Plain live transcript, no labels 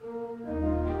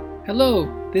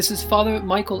Hello, this is Father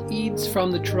Michael Eads from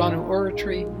the Toronto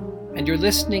Oratory, and you're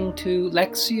listening to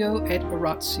Lectio et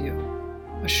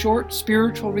Oratio, a short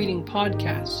spiritual reading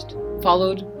podcast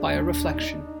followed by a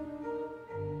reflection.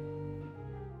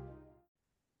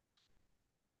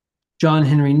 John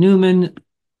Henry Newman,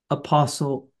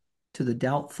 Apostle to the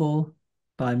Doubtful,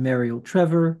 by Mariel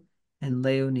Trevor and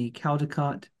Leonie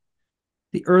Caldecott.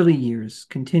 The early years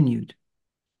continued.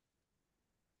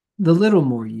 The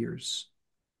Littlemore years.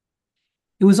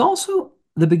 It was also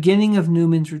the beginning of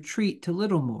Newman's retreat to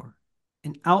Littlemore,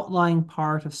 an outlying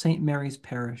part of St. Mary's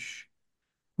Parish,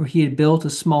 where he had built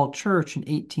a small church in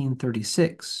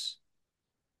 1836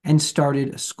 and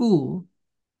started a school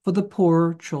for the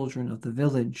poorer children of the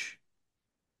village.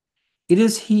 It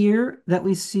is here that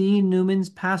we see Newman's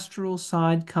pastoral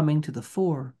side coming to the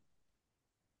fore.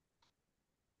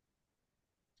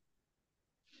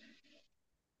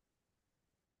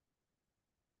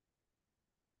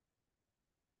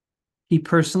 He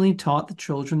personally taught the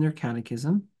children their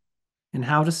catechism and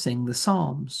how to sing the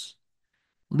psalms,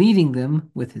 leading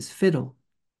them with his fiddle.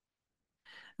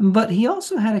 But he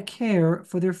also had a care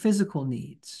for their physical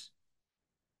needs.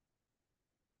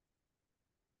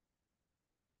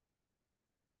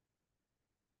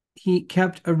 He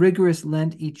kept a rigorous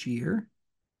Lent each year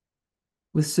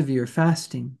with severe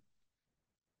fasting.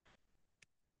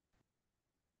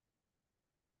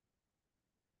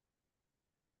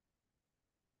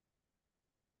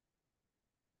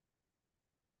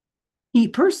 He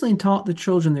personally taught the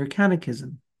children their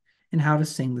catechism and how to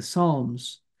sing the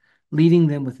psalms, leading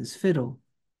them with his fiddle.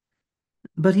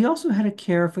 But he also had a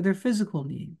care for their physical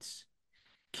needs,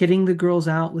 kitting the girls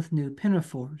out with new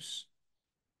pinafores.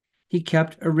 He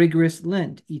kept a rigorous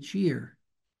Lent each year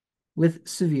with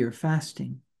severe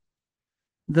fasting,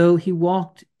 though he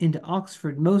walked into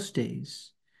Oxford most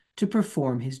days to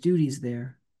perform his duties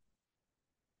there.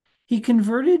 He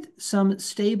converted some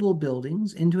stable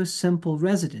buildings into a simple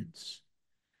residence,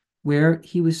 where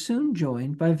he was soon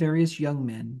joined by various young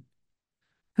men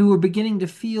who were beginning to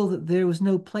feel that there was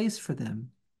no place for them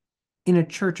in a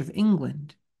Church of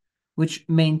England, which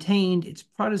maintained its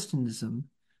Protestantism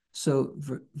so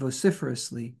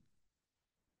vociferously.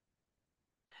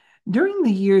 During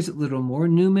the years at Littlemore,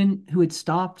 Newman, who had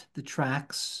stopped the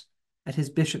tracts at his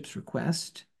bishop's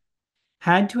request,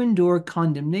 had to endure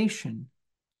condemnation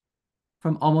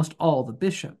from almost all the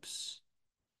bishops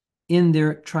in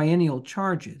their triennial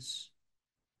charges,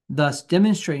 thus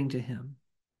demonstrating to him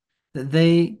that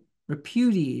they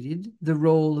repudiated the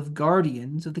role of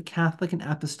guardians of the Catholic and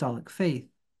Apostolic faith,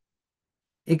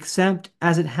 except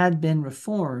as it had been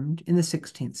reformed in the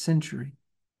 16th century.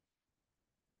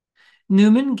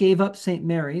 Newman gave up St.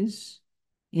 Mary's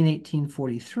in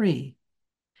 1843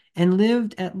 and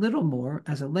lived at Littlemore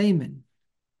as a layman,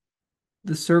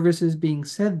 the services being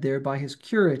said there by his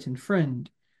curate and friend,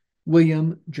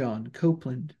 William John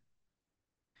Copeland.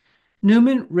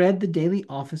 Newman read the daily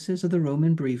offices of the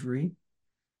Roman Breviary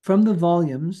from the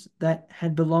volumes that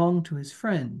had belonged to his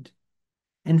friend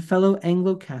and fellow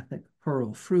Anglo-Catholic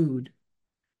Hurrell Froude,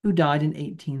 who died in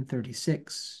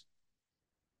 1836.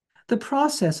 The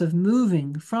process of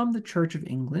moving from the Church of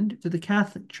England to the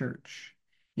Catholic Church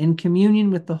in communion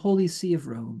with the Holy See of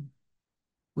Rome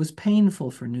was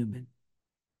painful for Newman,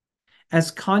 as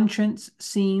conscience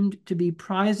seemed to be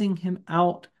prizing him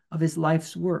out of his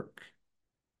life's work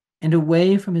and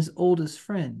away from his oldest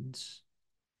friends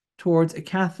towards a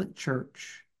Catholic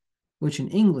Church, which in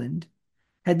England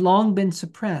had long been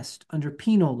suppressed under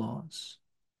penal laws,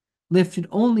 lifted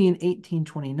only in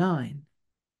 1829,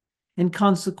 and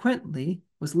consequently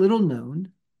was little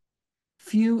known,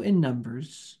 few in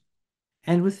numbers,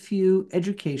 and with few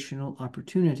educational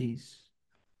opportunities.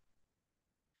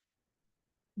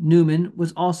 Newman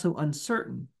was also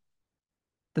uncertain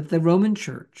that the Roman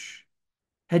Church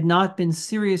had not been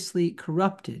seriously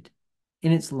corrupted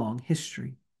in its long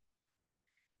history.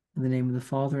 In the name of the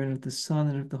Father, and of the Son,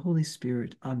 and of the Holy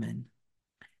Spirit. Amen.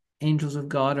 Angels of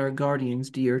God, our guardians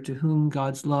dear, to whom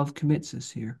God's love commits us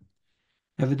here,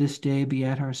 ever this day be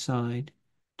at our side,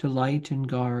 to light and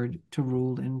guard, to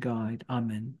rule and guide.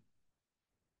 Amen.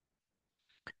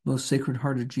 Most Sacred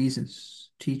Heart of Jesus,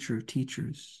 teacher of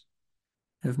teachers,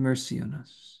 have mercy on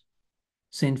us.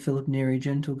 Saint Philip Neri,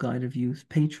 gentle guide of youth,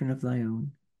 patron of thy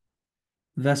own,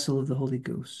 vessel of the Holy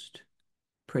Ghost,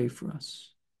 pray for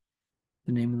us.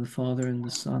 In the name of the Father, and the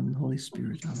Son, and the Holy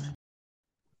Spirit. Amen.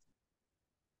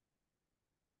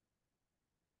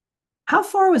 How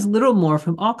far was Littlemore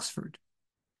from Oxford?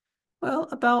 Well,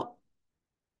 about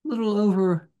a little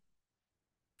over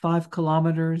 5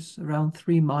 kilometers, around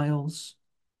 3 miles.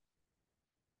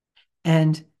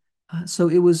 And So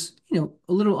it was, a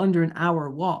little under an hour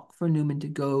walk for Newman to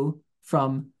go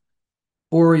from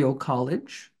Oriel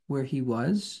College, where he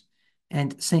was,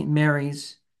 and St.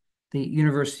 Mary's, the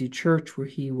university church where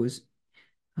he was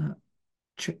uh,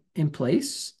 in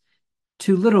place,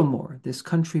 to Littlemore, this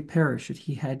country parish that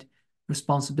he had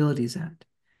responsibilities at.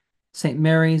 St.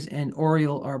 Mary's and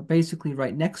Oriel are basically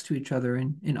right next to each other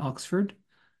in Oxford.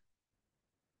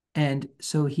 And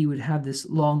so he would have this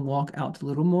long walk out to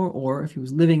Littlemore, or if he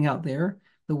was living out there,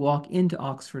 the walk into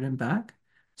Oxford and back.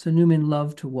 So Newman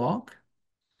loved to walk.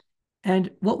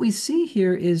 And what we see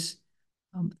here is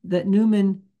that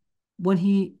Newman, when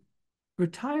he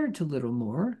retired to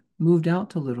Littlemore, moved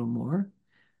out to Littlemore,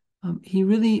 he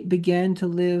really began to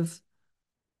live,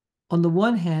 on the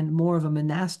one hand, more of a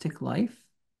monastic life,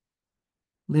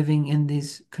 living in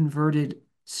these converted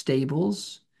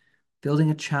stables, building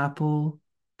a chapel,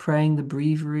 praying the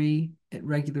breviary at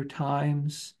regular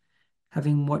times,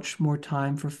 having much more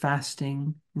time for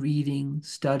fasting, reading,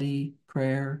 study,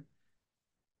 prayer.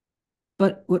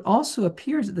 But what also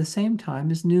appears at the same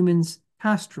time is Newman's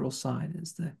pastoral side,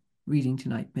 as the reading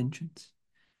tonight mentions.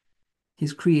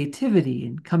 His creativity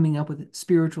in coming up with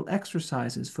spiritual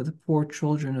exercises for the poor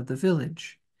children of the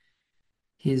village.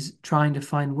 His trying to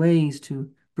find ways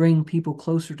to bring people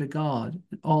closer to God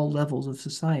at all levels of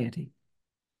society.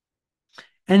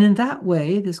 And in that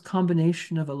way, this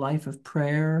combination of a life of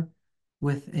prayer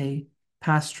with a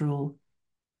pastoral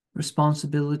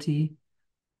responsibility,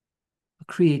 a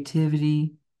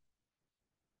creativity,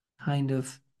 kind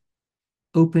of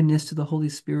openness to the Holy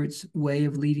Spirit's way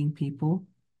of leading people,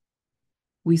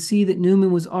 we see that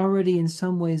Newman was already in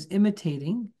some ways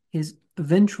imitating his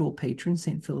eventual patron,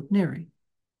 St. Philip Neri,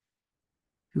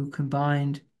 who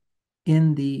combined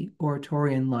in the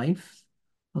oratorian life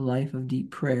a life of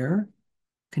deep prayer,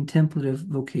 contemplative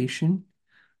vocation,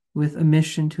 with a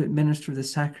mission to administer the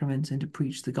sacraments and to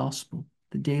preach the gospel,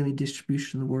 the daily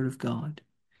distribution of the word of God,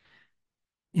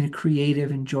 in a creative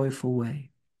and joyful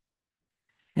way.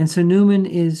 And so Newman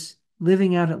is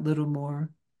living out at Littlemore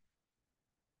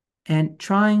and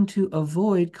trying to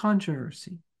avoid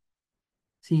controversy.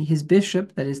 See, his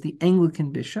bishop, that is the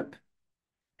Anglican bishop,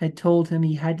 had told him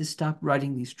he had to stop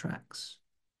writing these tracts,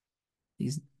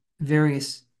 these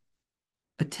various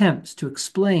attempts to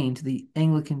explain to the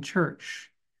Anglican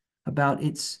Church about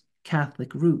its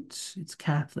Catholic roots, its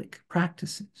Catholic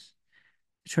practices,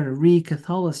 to try to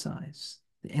re-Catholicize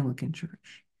the Anglican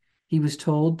Church. He was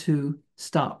told to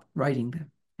stop writing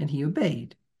them, and he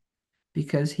obeyed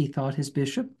because he thought his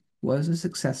bishop was a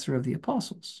successor of the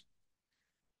apostles.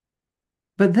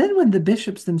 But then when the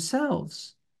bishops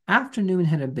themselves, after Newman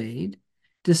had obeyed,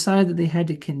 decided that they had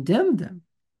to condemn them,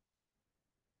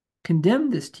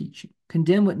 condemn this teaching,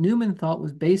 condemn what Newman thought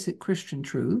was basic Christian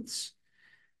truths,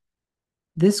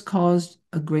 this caused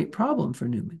a great problem for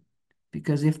Newman,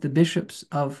 because if the bishops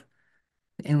of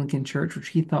the Anglican Church, which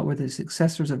he thought were the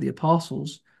successors of the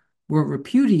apostles, were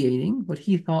repudiating what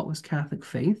he thought was Catholic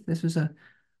faith, this was a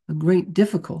great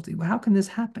difficulty. Well, how can this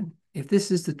happen? If this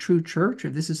is the true church, or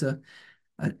this is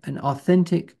an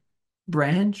authentic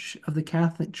branch of the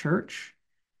Catholic Church,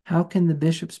 how can the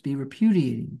bishops be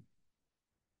repudiating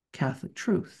Catholic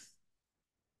truth?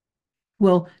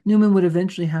 Well, Newman would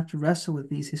eventually have to wrestle with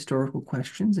these historical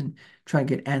questions and try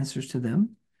to get answers to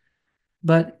them.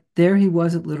 But there he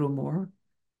was at Littlemore,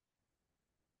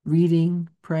 reading,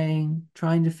 praying,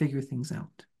 trying to figure things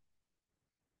out.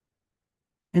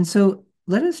 And so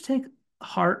let us take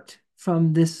heart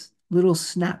from this little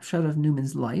snapshot of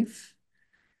Newman's life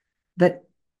that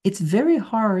it's very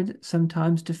hard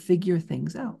sometimes to figure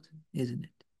things out, isn't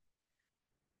it?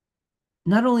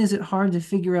 Not only is it hard to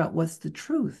figure out what's the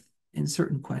truth in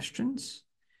certain questions,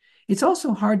 it's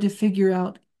also hard to figure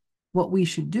out what we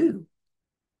should do.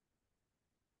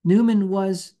 Newman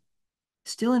was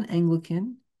still an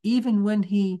Anglican, even when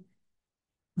he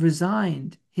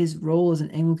resigned his role as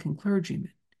an Anglican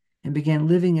clergyman and began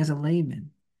living as a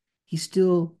layman. He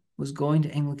still was going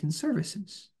to Anglican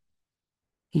services.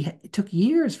 It took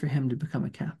years for him to become a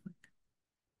Catholic.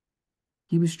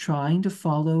 He was trying to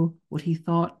follow what he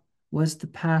thought was the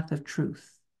path of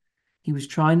truth. He was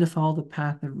trying to follow the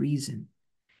path of reason.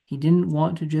 He didn't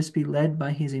want to just be led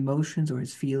by his emotions or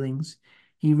his feelings.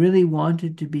 He really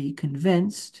wanted to be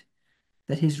convinced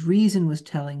that his reason was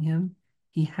telling him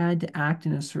he had to act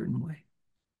in a certain way.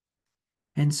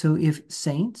 And so if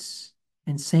saints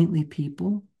and saintly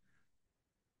people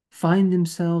find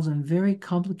themselves in very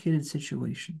complicated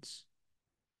situations,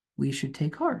 we should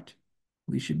take heart.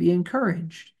 We should be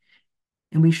encouraged.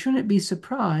 And we shouldn't be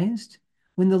surprised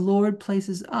when the Lord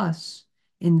places us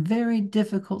in very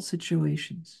difficult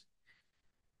situations,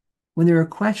 when there are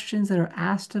questions that are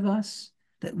asked of us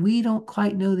that we don't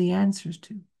quite know the answers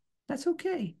to. That's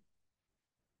okay.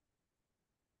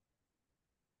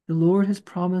 The Lord has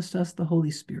promised us the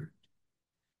Holy Spirit.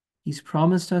 He's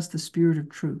promised us the Spirit of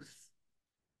truth,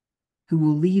 who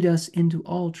will lead us into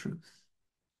all truth.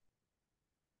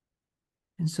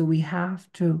 And so we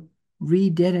have to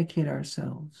rededicate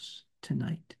ourselves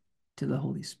tonight to the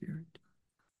Holy Spirit.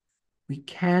 We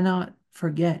cannot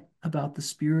forget about the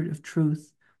Spirit of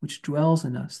truth which dwells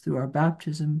in us through our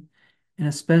baptism and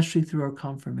especially through our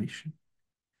confirmation.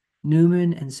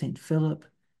 Newman and St. Philip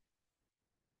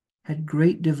had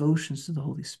great devotions to the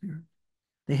Holy Spirit.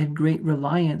 They had great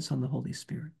reliance on the Holy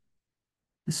Spirit,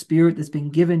 the Spirit that's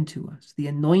been given to us, the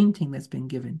anointing that's been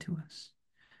given to us,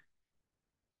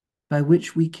 by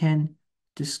which we can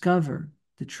discover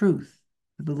the truth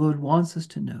that the Lord wants us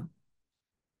to know.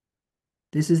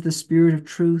 This is the Spirit of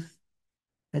truth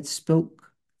that spoke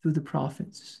through the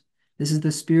prophets. This is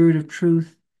the Spirit of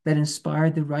truth that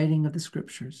inspired the writing of the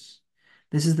scriptures.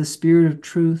 This is the Spirit of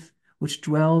truth which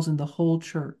dwells in the whole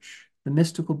church, the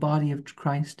mystical body of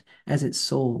Christ as its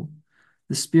soul,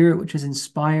 the Spirit which has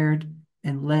inspired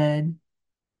and led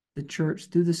the church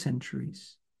through the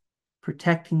centuries,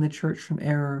 protecting the church from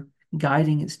error,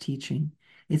 guiding its teaching.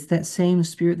 It's that same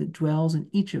Spirit that dwells in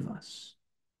each of us,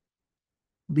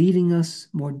 leading us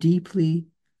more deeply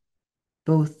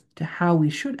both to how we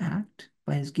should act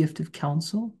by his gift of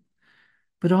counsel,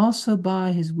 but also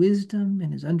by his wisdom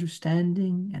and his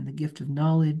understanding and the gift of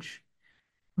knowledge,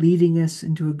 leading us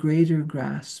into a greater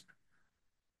grasp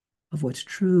of what's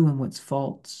true and what's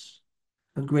false,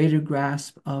 a greater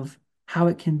grasp of how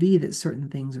it can be that certain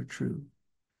things are true,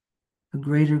 a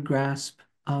greater grasp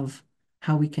of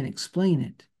how we can explain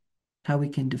it, how we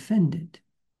can defend it.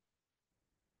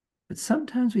 But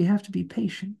sometimes we have to be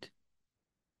patient.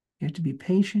 We have to be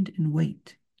patient and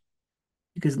wait,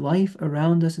 because life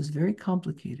around us is very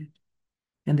complicated,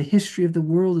 and the history of the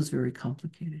world is very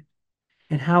complicated,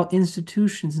 and how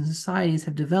institutions and societies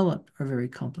have developed are very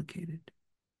complicated.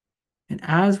 And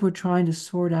as we're trying to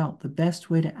sort out the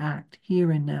best way to act here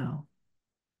and now,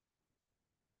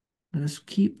 let us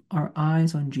keep our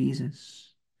eyes on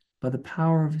Jesus by the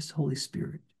power of his Holy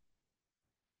Spirit.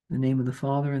 In the name of the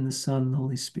Father, and the Son, and the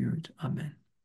Holy Spirit. Amen.